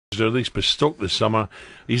or at least bestoked this summer.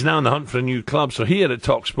 He's now in the hunt for a new club. So here at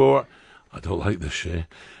talkSPORT, I don't like this, Shay,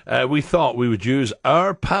 we thought we would use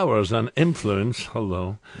our powers and influence,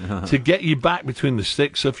 to get you back between the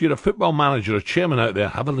sticks. So if you're a football manager or chairman out there,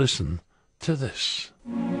 have a listen to this.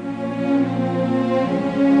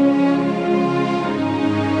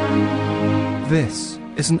 This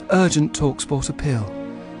is an urgent talkSPORT appeal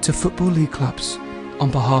to Football League clubs on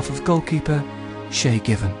behalf of goalkeeper Shay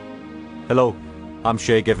Given. Hello, I'm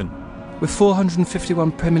Shay Given. With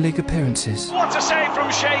 451 Premier League appearances. What a save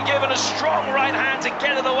from Shay Given, a strong right hand to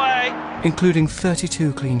get it away. Including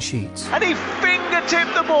 32 clean sheets. And he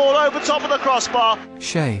fingertipped the ball over top of the crossbar.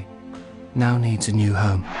 Shay now needs a new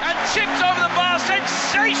home. And chips over the bar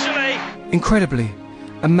sensationally. Incredibly,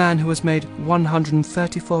 a man who has made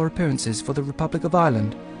 134 appearances for the Republic of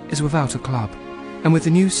Ireland is without a club. And with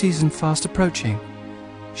the new season fast approaching,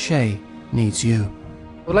 Shay needs you.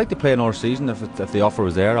 I'd like to play another season if the offer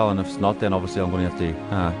was there, Alan. If it's not, then obviously I'm going to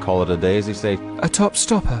have to call it a day, as they say. A top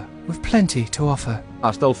stopper with plenty to offer.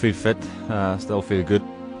 I still feel fit, still feel good.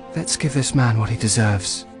 Let's give this man what he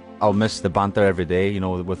deserves. I'll miss the banter every day, you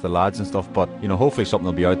know, with the lads and stuff, but, you know, hopefully something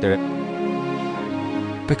will be out there.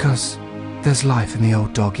 Because there's life in the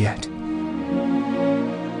old dog yet.